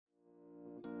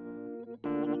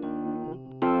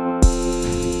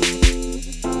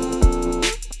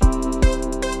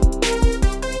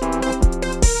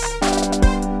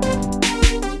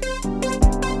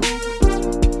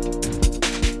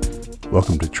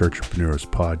Churchpreneurs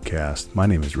podcast. My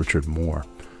name is Richard Moore.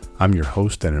 I'm your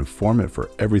host and informant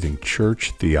for everything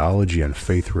church, theology, and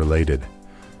faith related.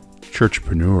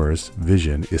 Churchpreneurs'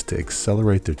 vision is to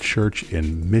accelerate the church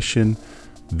in mission,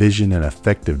 vision, and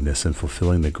effectiveness in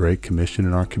fulfilling the Great Commission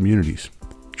in our communities.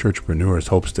 Churchpreneurs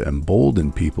hopes to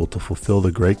embolden people to fulfill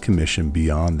the Great Commission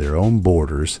beyond their own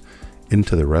borders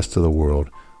into the rest of the world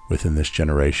within this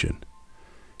generation.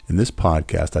 In this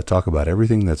podcast, I talk about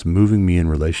everything that's moving me in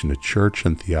relation to church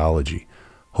and theology,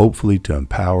 hopefully to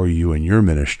empower you in your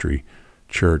ministry,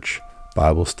 church,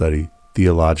 Bible study,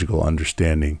 theological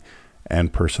understanding,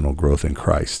 and personal growth in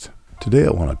Christ. Today, I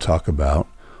want to talk about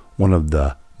one of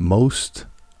the most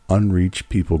unreached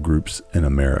people groups in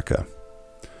America.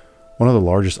 One of the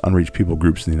largest unreached people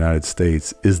groups in the United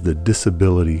States is the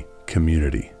disability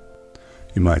community.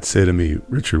 You might say to me,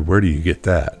 Richard, where do you get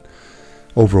that?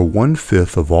 Over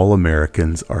 1/5 of all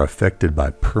Americans are affected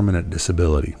by permanent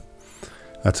disability.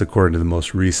 That's according to the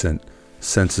most recent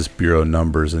Census Bureau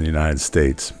numbers in the United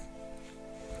States.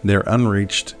 They're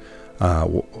unreached,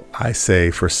 I say,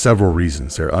 for several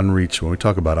reasons. They're unreached. When we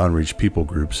talk about unreached people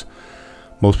groups,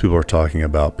 most people are talking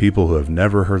about people who have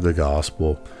never heard the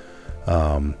gospel,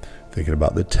 thinking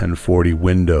about the 1040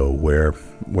 window where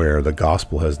the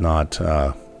gospel has not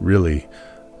really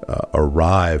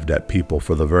arrived at people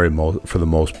for the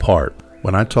most part.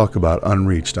 When I talk about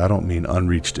unreached, I don't mean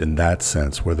unreached in that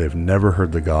sense where they've never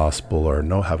heard the gospel or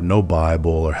have no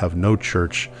Bible or have no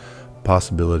church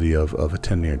possibility of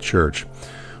attending a church.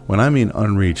 When I mean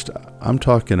unreached, I'm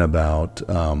talking about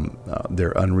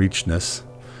their unreachedness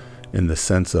in the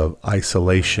sense of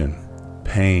isolation,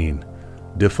 pain,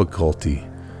 difficulty,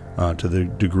 to the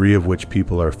degree of which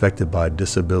people are affected by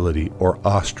disability or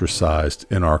ostracized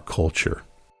in our culture.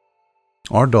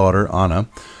 Our daughter, Anna,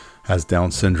 has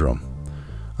Down syndrome.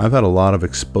 I've had a lot of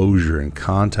exposure and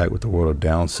contact with the world of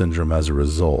Down syndrome as a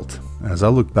result. As I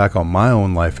look back on my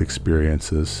own life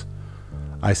experiences,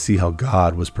 I see how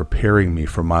God was preparing me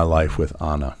for my life with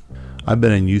Anna. I've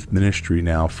been in youth ministry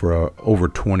now for over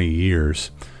 20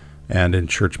 years and in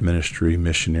church ministry,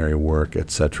 missionary work,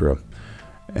 etc.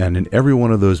 And in every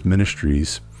one of those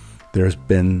ministries, there's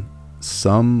been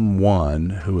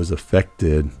someone who is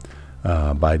affected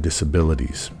by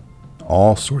disabilities,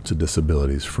 all sorts of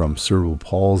disabilities, from cerebral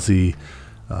palsy,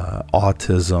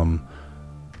 autism,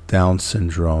 Down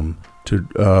syndrome, to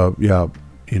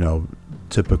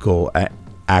typical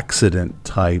accident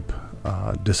type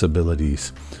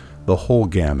disabilities, the whole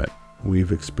gamut.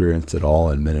 We've experienced it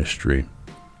all in ministry.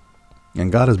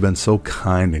 And God has been so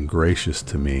kind and gracious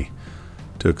to me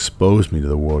to expose me to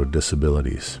the world of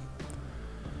disabilities.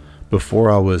 Before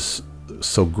I was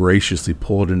so graciously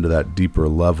pulled into that deeper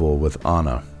level with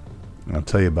Anna, and I'll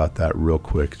tell you about that real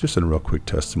quick, just in a real quick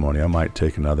testimony. I might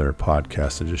take another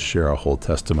podcast and just share a whole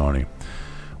testimony.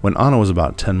 When Anna was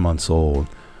about 10 months old,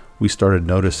 we started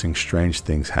noticing strange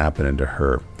things happening to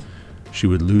her. She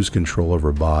would lose control of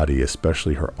her body,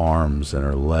 especially her arms and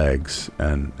her legs,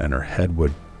 and her head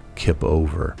would kip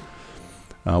over.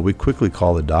 We quickly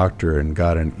called the doctor and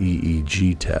got an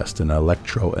EEG test, an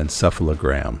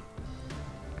electroencephalogram,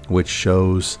 which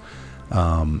shows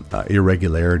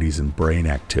irregularities in brain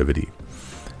activity.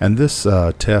 And this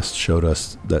test showed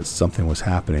us that something was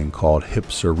happening called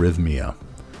hypsarrhythmia.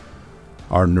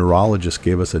 Our neurologist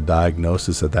gave us a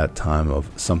diagnosis at that time of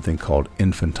something called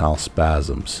infantile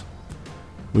spasms.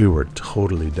 We were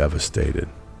totally devastated.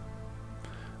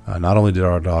 Not only did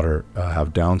our daughter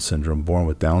have Down syndrome, born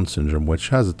with Down syndrome, which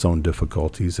has its own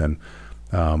difficulties, and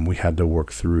we had to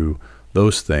work through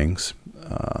those things,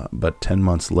 but 10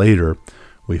 months later,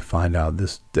 we find out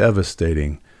this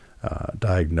devastating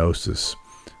diagnosis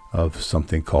of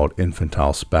something called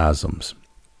infantile spasms.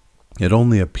 It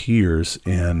only appears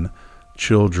in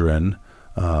children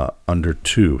under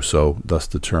 2, so thus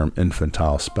the term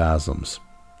infantile spasms.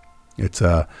 It's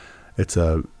a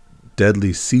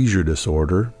deadly seizure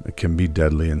disorder. It can be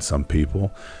deadly in some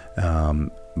people,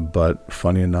 but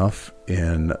funny enough,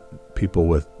 in people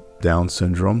with Down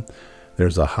syndrome,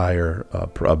 there's a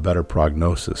better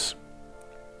prognosis.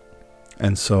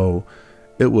 And so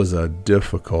it was a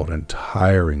difficult and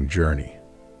tiring journey.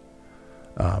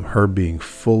 Her being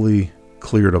fully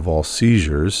cleared of all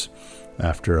seizures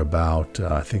after about,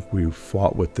 I think we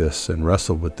fought with this and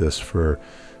wrestled with this for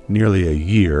nearly a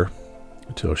year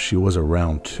until she was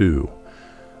around 2.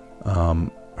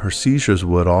 Her seizures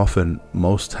would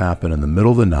most happen in the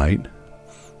middle of the night.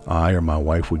 I or my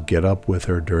wife would get up with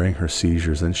her during her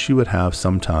seizures, and she would have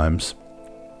sometimes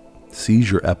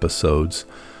seizure episodes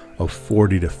of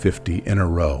 40 to 50 in a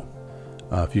row.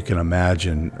 If you can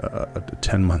imagine a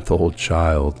 10-month-old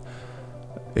child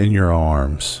in your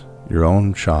arms, your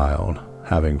own child,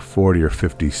 having 40 or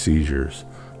 50 seizures.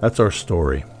 That's our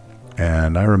story.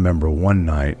 And I remember one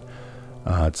night,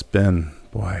 it's been,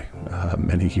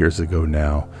 many years ago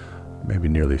now, maybe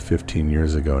nearly 15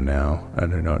 years ago now. I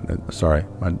don't know. Sorry,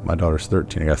 my daughter's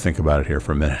 13. I got to think about it here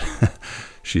for a minute.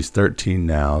 She's 13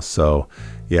 now. So,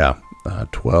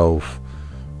 12,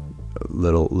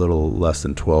 little less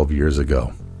than 12 years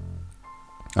ago.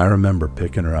 I remember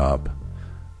picking her up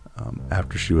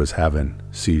after she was having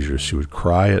seizures. She would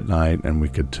cry at night, and we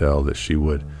could tell that she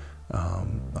would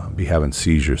be having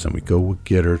seizures. And we'd go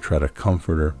get her, try to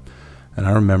comfort her. And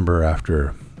I remember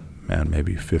after,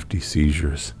 maybe 50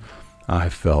 seizures, I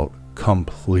felt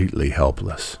completely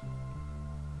helpless.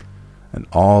 And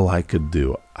all I could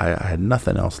do, I had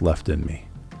nothing else left in me.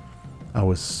 I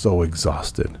was so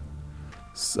exhausted.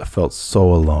 I felt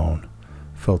so alone.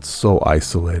 Felt so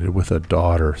isolated with a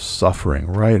daughter suffering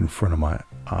right in front of my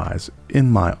eyes,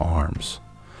 in my arms.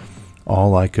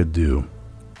 All I could do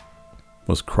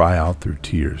was cry out through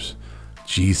tears,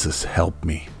 "Jesus, help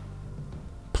me.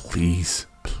 Please,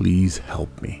 please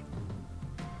help me."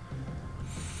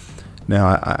 Now,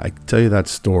 I tell you that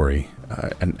story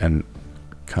and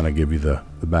kind of give you the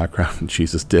background.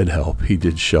 Jesus did help. He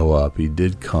did show up. He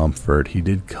did comfort. He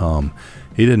did come.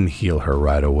 He didn't heal her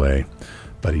right away,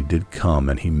 but he did come,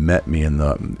 and he met me in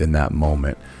that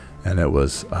moment. And it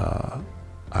was,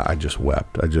 I just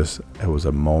wept. It was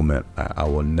a moment I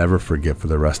will never forget for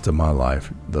the rest of my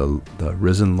life. The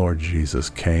risen Lord Jesus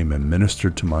came and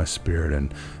ministered to my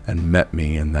spirit and met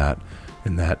me in that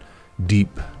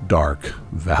deep, dark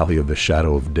valley of the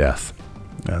shadow of death,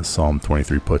 as Psalm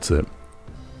 23 puts it.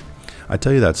 I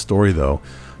tell you that story, though,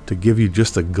 to give you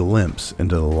just a glimpse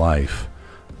into the life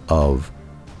of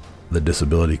the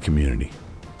disability community.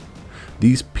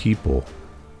 These people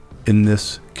in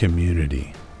this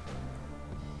community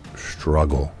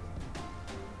struggle.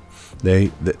 They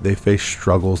face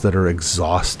struggles that are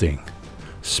exhausting,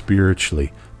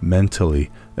 spiritually,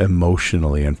 mentally,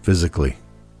 emotionally, and physically.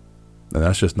 And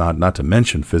that's just not to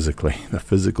mention physically, the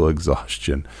physical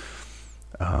exhaustion.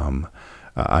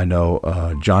 I know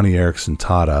Joni Eareckson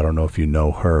Tada. I don't know if you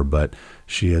know her, but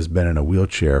she has been in a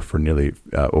wheelchair for nearly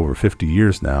over 50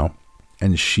 years now,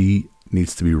 and she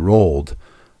needs to be rolled.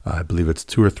 I believe it's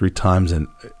 2 or 3 times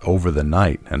over the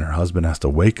night, and her husband has to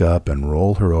wake up and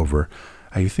roll her over.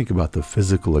 You think about the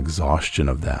physical exhaustion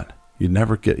of that. You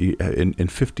never get in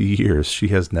 50 years. She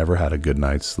has never had a good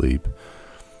night's sleep.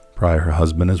 Probably her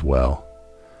husband as well.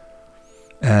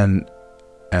 And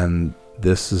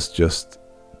this is just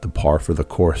the par for the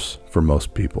course for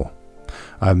most people.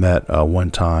 I met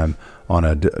one time on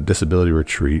a disability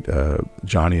retreat.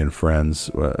 Johnny and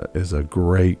Friends is a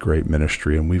great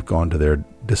ministry, and we've gone to their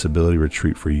disability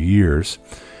retreat for years.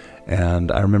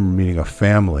 And I remember meeting a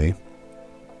family,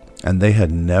 and they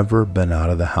had never been out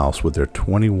of the house with their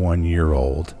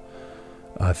 21-year-old.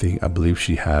 I believe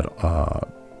she had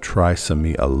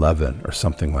trisomy 11 or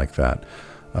something like that.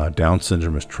 Down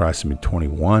syndrome is trisomy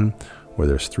 21, where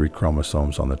there's 3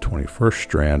 chromosomes on the 21st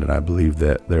strand, and I believe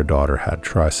that their daughter had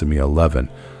trisomy 11,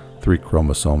 3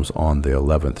 chromosomes on the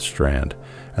 11th strand,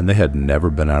 and they had never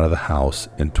been out of the house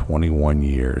in 21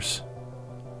 years.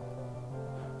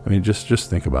 I mean, just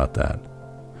think about that.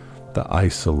 The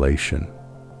isolation.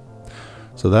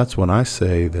 So that's when I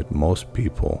say that most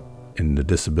people in the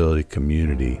disability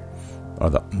community are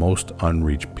the most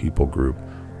unreached people group.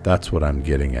 That's what I'm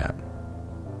getting at.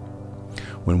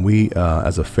 When we,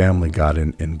 as a family, got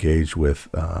engaged with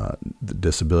the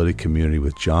disability community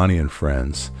with Johnny and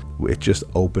Friends, it just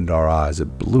opened our eyes.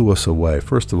 It blew us away.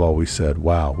 First of all, we said,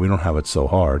 wow, we don't have it so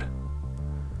hard.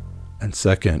 And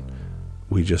second,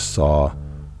 we just saw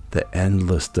the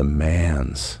endless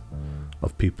demands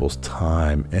of people's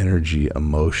time, energy,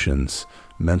 emotions,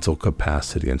 mental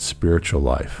capacity, and spiritual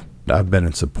life. I've been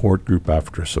in support group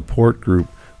after support group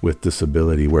with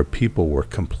disability where people were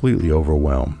completely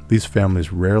overwhelmed. These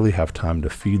families rarely have time to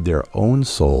feed their own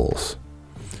souls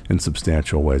in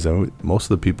substantial ways. Most of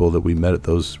the people that we met at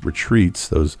those retreats,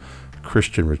 those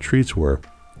Christian retreats, were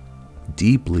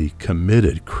deeply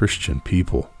committed Christian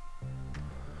people,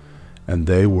 and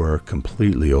they were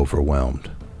completely overwhelmed.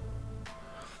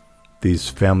 These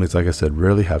families, like I said,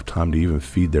 rarely have time to even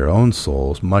feed their own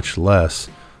souls, much less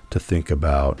to think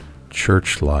about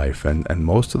church life. And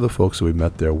most of the folks that we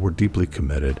met there were deeply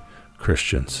committed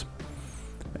Christians.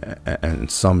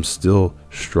 And some still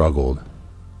struggled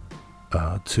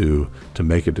to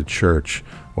make it to church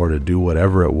or to do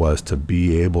whatever it was to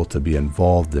be able to be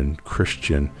involved in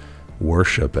Christian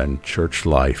worship and church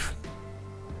life.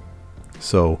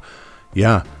 So,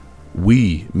 yeah,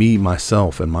 me,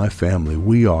 myself, and my family,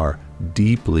 we are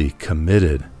deeply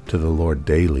committed to the Lord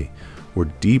daily. We're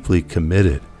deeply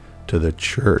committed to the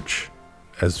church,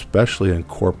 especially in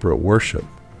corporate worship.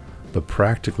 But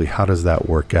practically, how does that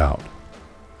work out?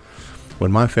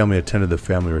 When my family attended the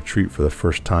family retreat for the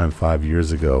first time 5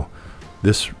 years ago,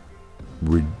 this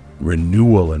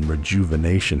renewal and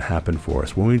rejuvenation happened for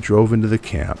us. When we drove into the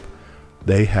camp,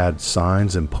 they had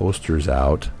signs and posters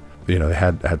out. They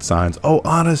had signs, "Oh,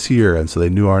 Anna's here." And so they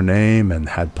knew our name and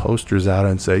had posters out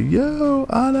and say, "Yo,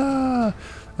 Anna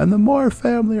and the Moore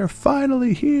family are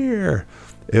finally here."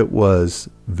 It was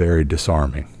very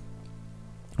disarming.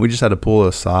 We just had to pull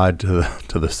aside to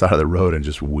the side of the road and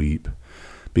just weep,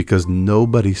 because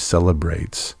nobody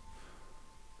celebrates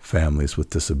families with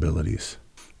disabilities.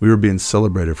 We were being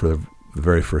celebrated for the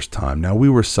very first time. Now, we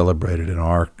were celebrated in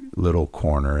our little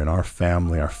corner, in our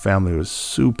family. Our family was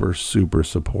super, super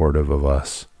supportive of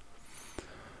us.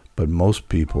 But most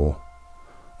people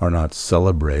are not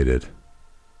celebrated.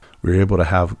 We were able to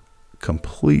have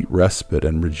complete respite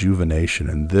and rejuvenation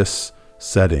in this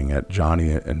setting at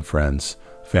Johnny and Friends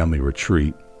Family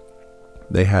Retreat.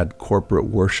 They had corporate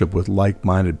worship with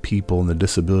like-minded people in the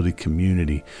disability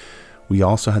community. We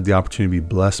also had the opportunity to be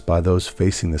blessed by those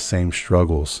facing the same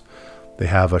struggles. They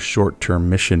have a short-term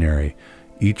missionary.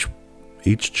 Each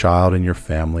child in your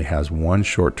family has one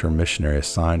short-term missionary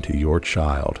assigned to your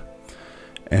child.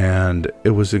 And it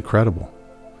was incredible.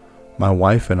 My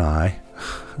wife and I,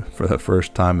 for the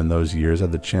first time in those years,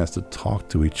 had the chance to talk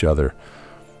to each other,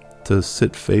 to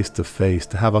sit face to face,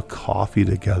 to have a coffee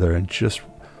together and just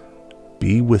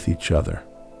be with each other.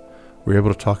 We were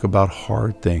able to talk about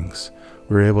hard things.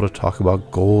 We were able to talk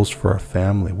about goals for our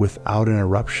family without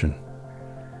interruption.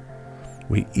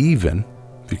 We even,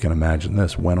 if you can imagine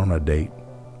this, went on a date.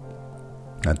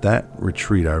 At that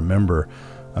retreat, I remember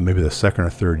maybe the second or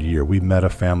third year, we met a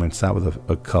family and sat with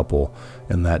a couple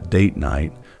in that date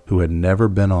night who had never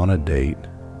been on a date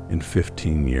in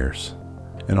 15 years.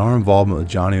 In our involvement with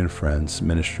Johnny and Friends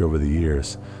ministry over the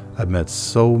years, I've met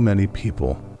so many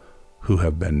people who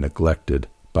have been neglected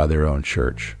by their own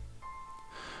church.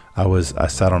 I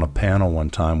sat on a panel one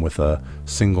time with a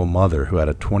single mother who had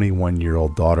a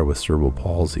 21-year-old daughter with cerebral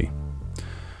palsy.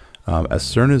 As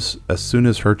soon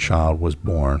as her child was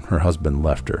born, her husband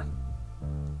left her.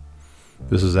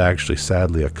 This is actually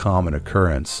sadly a common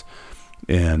occurrence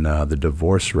in the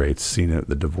divorce rates.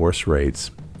 The divorce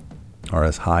rates are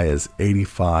as high as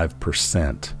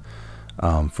 85%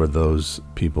 for those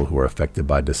people who are affected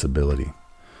by disability.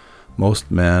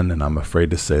 Most men, and I'm afraid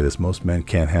to say this, most men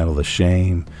can't handle the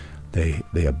shame. They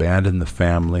abandon the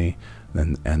family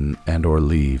and or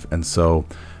leave. And so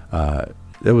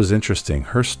it was interesting.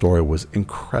 Her story was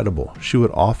incredible. She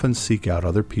would often seek out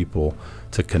other people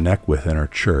to connect with in her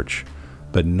church,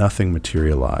 but nothing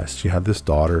materialized. She had this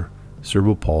daughter,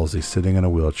 cerebral palsy, sitting in a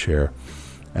wheelchair.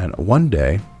 And one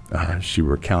day, she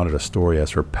recounted a story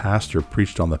as her pastor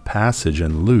preached on the passage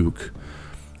in Luke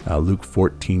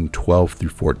 14:12 through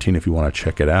 14, if you want to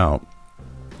check it out,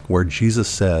 where Jesus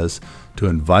says to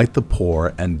invite the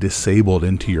poor and disabled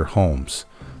into your homes,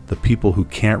 the people who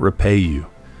can't repay you.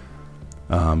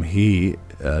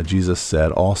 Jesus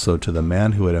said also to the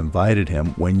man who had invited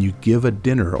him, when you give a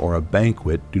dinner or a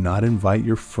banquet, do not invite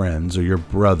your friends or your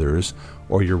brothers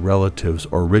or your relatives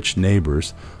or rich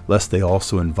neighbors, lest they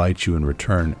also invite you in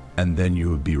return, and then you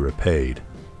would be repaid.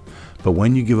 But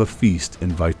when you give a feast,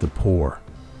 invite the poor,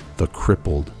 the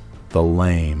crippled, the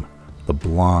lame, the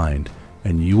blind,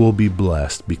 and you will be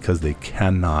blessed, because they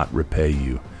cannot repay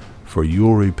you, for you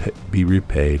will be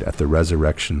repaid at the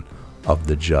resurrection of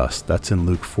the just. That's in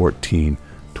Luke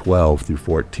 14:12 through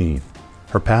 14.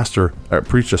 Her pastor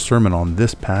preached a sermon on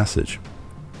this passage.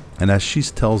 And as she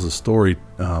tells the story,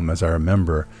 as I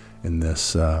remember in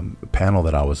this panel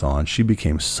that I was on, she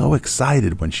became so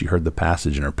excited when she heard the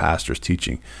passage in her pastor's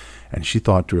teaching. And she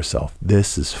thought to herself,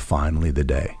 this is finally the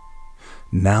day.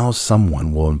 Now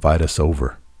someone will invite us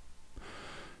over,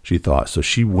 she thought. So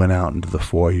she went out into the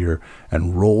foyer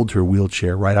and rolled her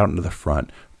wheelchair right out into the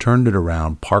front, turned it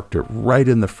around, parked it right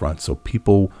in the front so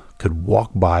people could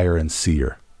walk by her and see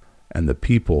her. And the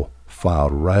people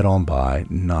filed right on by.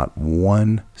 Not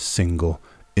one single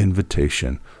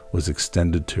invitation was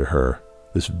extended to her,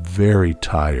 this very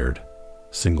tired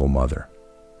single mother.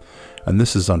 And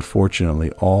this is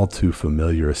unfortunately all too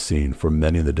familiar a scene for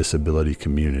many in the disability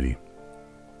community.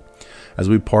 As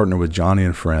we partner with Johnny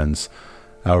and Friends,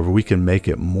 however, we can make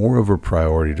it more of a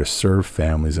priority to serve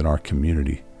families in our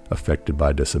community affected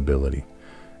by disability,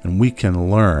 and we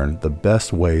can learn the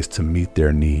best ways to meet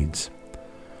their needs.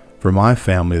 For my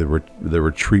family, the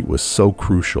retreat was so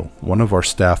crucial. One of our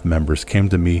staff members came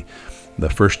to me the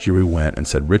first year we went and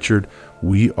said, Richard,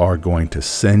 we are going to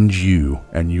send you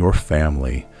and your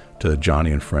family to the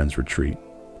Joni and Friends retreat.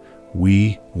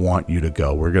 We want you to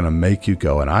go. We're going to make you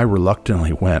go. And I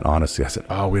reluctantly went, honestly. I said,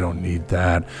 oh, we don't need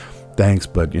that. Thanks,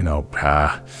 but it's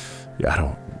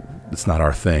not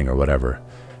our thing or whatever.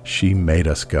 She made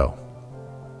us go.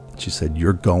 She said,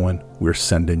 you're going. We're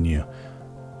sending you.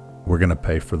 We're going to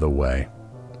pay for the way.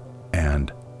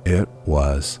 And it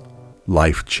was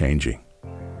life-changing.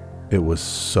 It was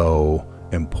so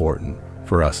important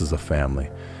for us as a family.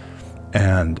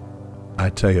 And I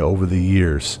tell you, over the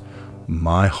years,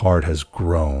 my heart has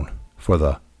grown for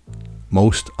the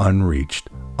most unreached,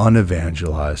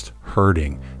 unevangelized,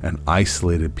 hurting, and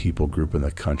isolated people group in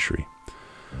the country.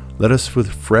 Let us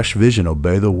with fresh vision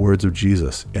obey the words of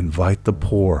Jesus. Invite the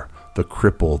poor, the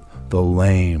crippled, the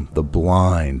lame, the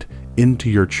blind into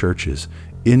your churches,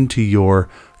 into your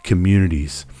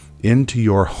communities, into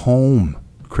your home,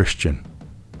 Christian.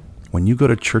 When you go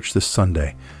to church this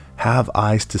Sunday, have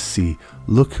eyes to see.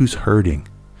 Look who's hurting.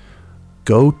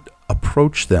 Go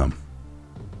approach them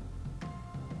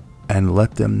and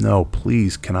let them know,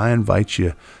 please, can I invite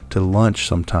you to lunch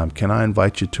sometime? Can I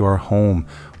invite you to our home?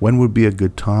 When would be a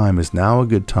good time? Is now a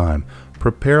good time?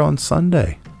 Prepare on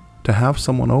Sunday to have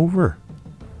someone over.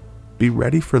 Be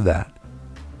ready for that.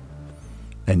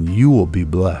 And you will be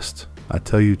blessed. I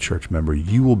tell you, church member,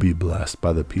 you will be blessed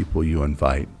by the people you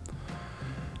invite.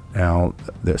 Now,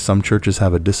 some churches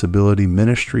have a disability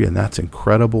ministry, and that's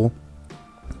incredible.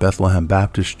 Bethlehem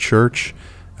Baptist Church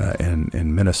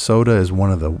in Minnesota is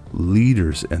one of the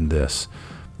leaders in this.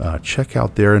 Check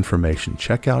out their information.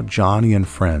 Check out Joni and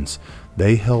Friends.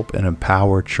 They help and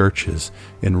empower churches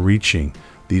in reaching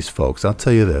these folks. I'll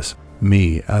tell you this,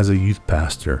 me as a youth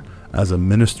pastor, as a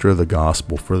minister of the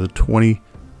gospel for the 20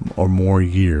 or more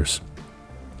years,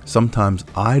 sometimes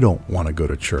I don't want to go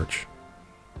to church.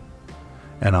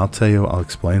 And I'll tell you, I'll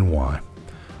explain why.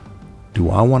 Do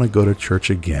I want to go to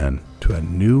church again, to a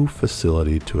new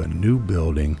facility, to a new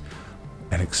building,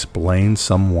 and explain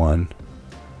someone,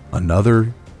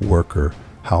 another worker,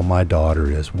 how my daughter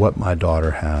is, what my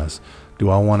daughter has? Do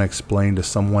I want to explain to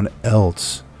someone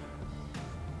else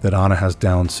that Anna has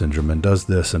Down syndrome and does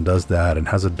this and does that and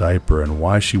has a diaper and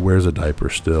why she wears a diaper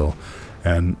still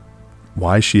and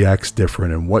why she acts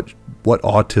different and what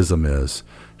autism is?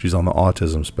 She's on the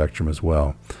autism spectrum as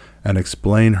well. And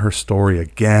explain her story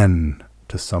again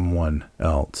to someone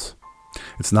else.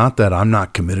 It's not that I'm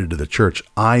not committed to the church.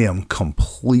 I am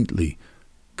completely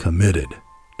committed.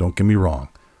 Don't get me wrong.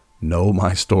 Know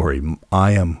my story.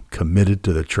 I am committed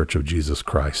to the Church of Jesus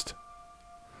Christ.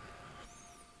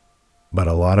 But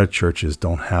a lot of churches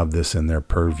don't have this in their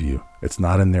purview. It's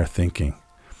not in their thinking.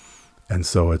 And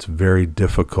so it's very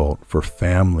difficult for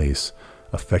families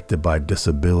affected by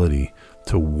disability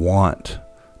to want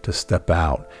to step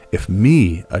out. If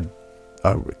me, a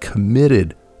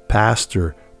committed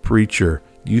pastor, preacher,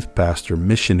 youth pastor,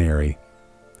 missionary,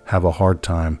 have a hard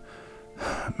time,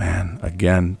 man,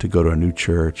 again, to go to a new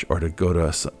church or to go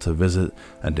to visit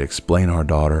and to explain our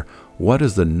daughter, what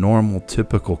is the normal,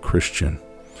 typical Christian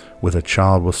with a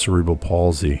child with cerebral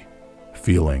palsy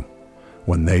feeling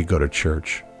when they go to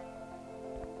church?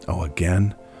 Oh,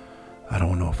 again, I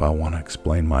don't know if I want to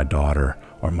explain my daughter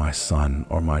or my son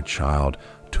or my child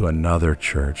to another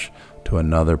church, to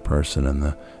another person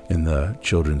in the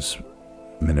children's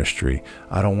ministry.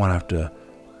 I don't want to have to.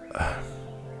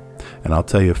 And I'll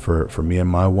tell you, for me and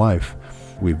my wife,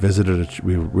 we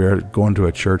were going to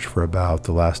a church for about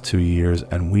the last 2 years,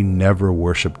 and we never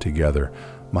worshiped together.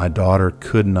 My daughter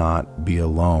could not be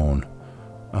alone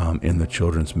in the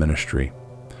children's ministry.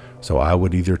 So I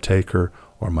would either take her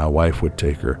or my wife would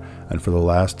take her. And for the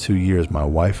last 2 years, my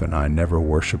wife and I never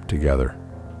worshiped together.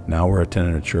 Now we're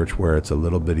attending a church where it's a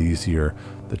little bit easier.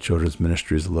 The children's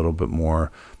ministry is a little bit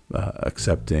more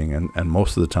accepting. And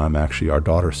most of the time, actually, our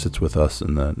daughter sits with us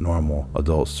in the normal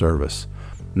adult service.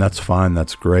 And that's fine.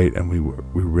 That's great. And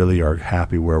we really are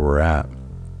happy where we're at.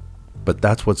 But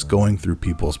that's what's going through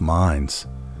people's minds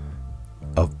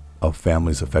of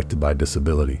families affected by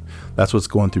disability. That's what's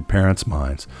going through parents'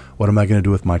 minds. What am I going to do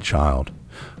with my child?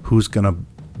 Who's going to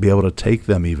be able to take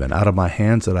them even out of my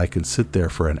hands that I can sit there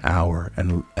for an hour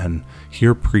and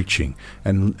hear preaching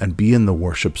and be in the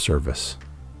worship service?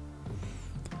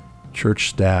 Church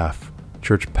staff,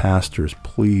 church pastors,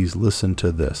 please listen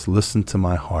to this. Listen to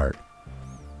my heart.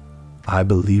 I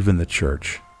believe in the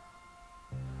church,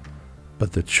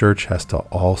 but the church has to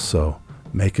also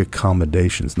make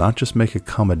accommodations, not just make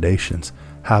accommodations,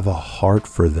 have a heart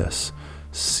for this.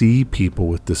 See people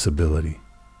with disability.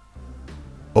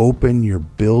 Open your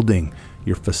building,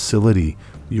 your facility,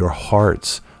 your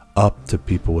hearts up to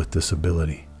people with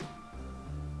disability.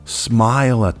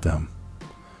 Smile at them.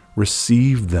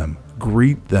 Receive them.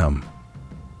 Greet them.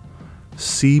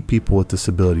 See people with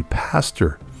disability.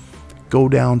 Pastor, go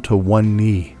down to one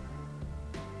knee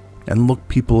and look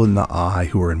people in the eye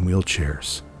who are in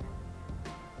wheelchairs.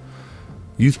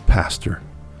 Youth pastor,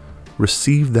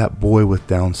 receive that boy with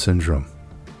Down syndrome.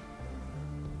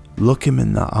 Look him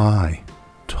in the eye.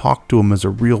 Talk to him as a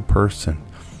real person.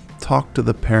 Talk to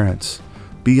the parents.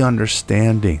 Be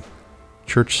understanding.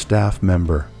 Church staff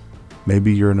member.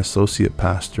 Maybe you're an associate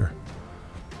pastor.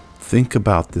 Think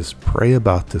about this. Pray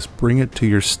about this. Bring it to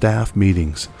your staff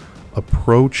meetings.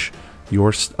 Approach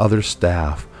your other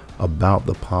staff about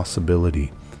the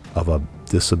possibility of a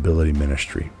disability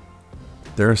ministry.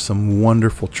 There are some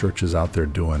wonderful churches out there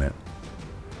doing it.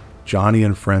 Johnny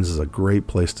and Friends is a great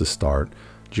place to start.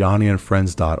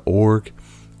 JohnnyandFriends.org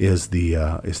is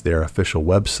their official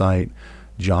website.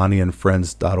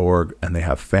 JohnnyandFriends.org, and they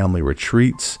have family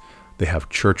retreats. They have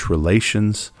church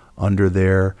relations under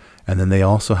there, and then they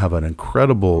also have an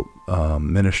incredible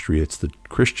ministry. It's the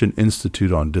Christian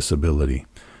Institute on Disability.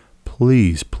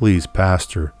 Please,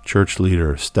 pastor, church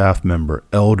leader, staff member,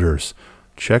 elders,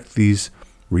 check these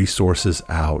resources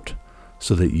out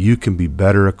so that you can be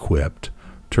better equipped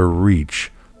to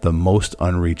reach the most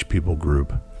unreached people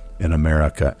group in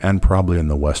America and probably in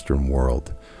the Western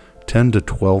world. 10 to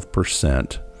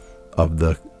 12%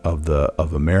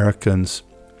 of Americans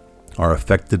are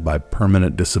affected by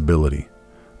permanent disability.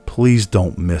 Please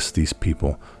don't miss these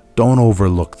people. Don't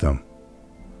overlook them.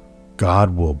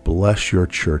 God will bless your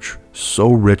church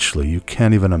so richly you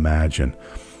can't even imagine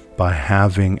by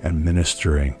having and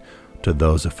ministering to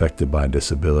those affected by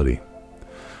disability.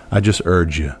 I just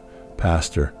urge you,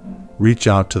 pastor, reach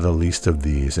out to the least of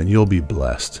these and you'll be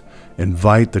blessed.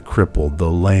 Invite the crippled,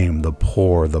 the lame, the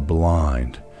poor, the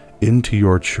blind into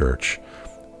your church,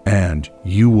 and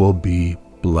you will be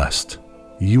blessed.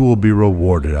 You will be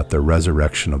rewarded at the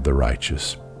resurrection of the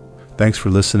righteous. Thanks for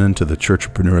listening to the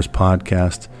Churchpreneurs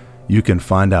Podcast. You can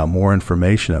find out more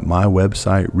information at my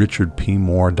website,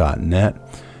 richardpmoore.net,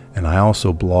 and I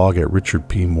also blog at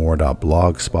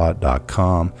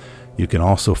richardpmoore.blogspot.com. You can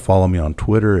also follow me on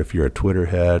Twitter if you're a Twitter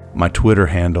head. My Twitter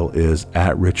handle is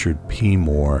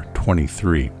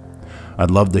 @richardpmoore23.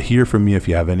 I'd love to hear from you. If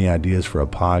you have any ideas for a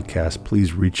podcast,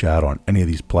 please reach out on any of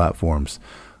these platforms.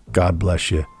 God bless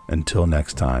you. Until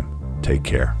next time, take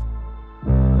care.